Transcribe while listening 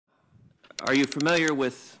Are you familiar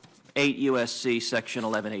with 8 U.S.C. Section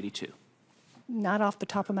 1182? Not off the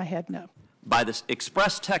top of my head, no. By the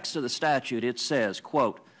express text of the statute, it says,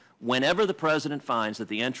 quote, whenever the President finds that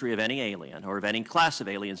the entry of any alien or of any class of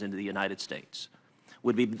aliens into the United States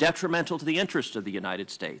would be detrimental to the interests of the United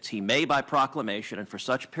States, he may, by proclamation and for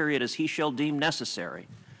such period as he shall deem necessary,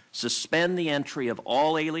 suspend the entry of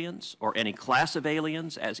all aliens or any class of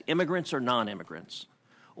aliens as immigrants or non-immigrants,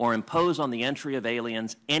 or impose on the entry of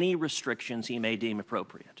aliens any restrictions he may deem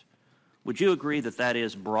appropriate. Would you agree that that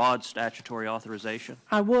is broad statutory authorization?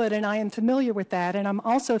 I would, and I am familiar with that, and I'm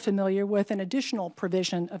also familiar with an additional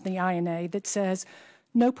provision of the INA that says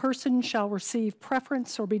no person shall receive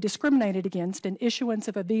preference or be discriminated against in issuance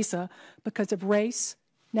of a visa because of race,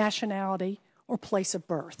 nationality, or place of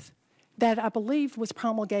birth. That, I believe, was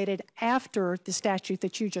promulgated after the statute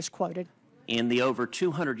that you just quoted. In the over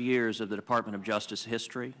 200 years of the Department of Justice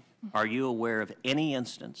history, are you aware of any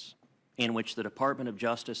instance in which the Department of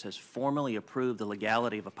Justice has formally approved the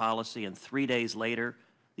legality of a policy and 3 days later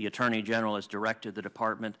the Attorney General has directed the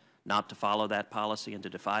Department not to follow that policy and to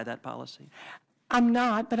defy that policy? I'm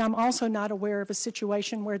not, but I'm also not aware of a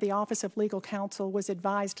situation where the Office of Legal Counsel was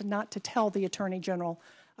advised not to tell the Attorney General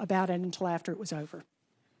about it until after it was over.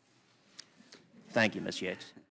 Thank you, Ms. Yates.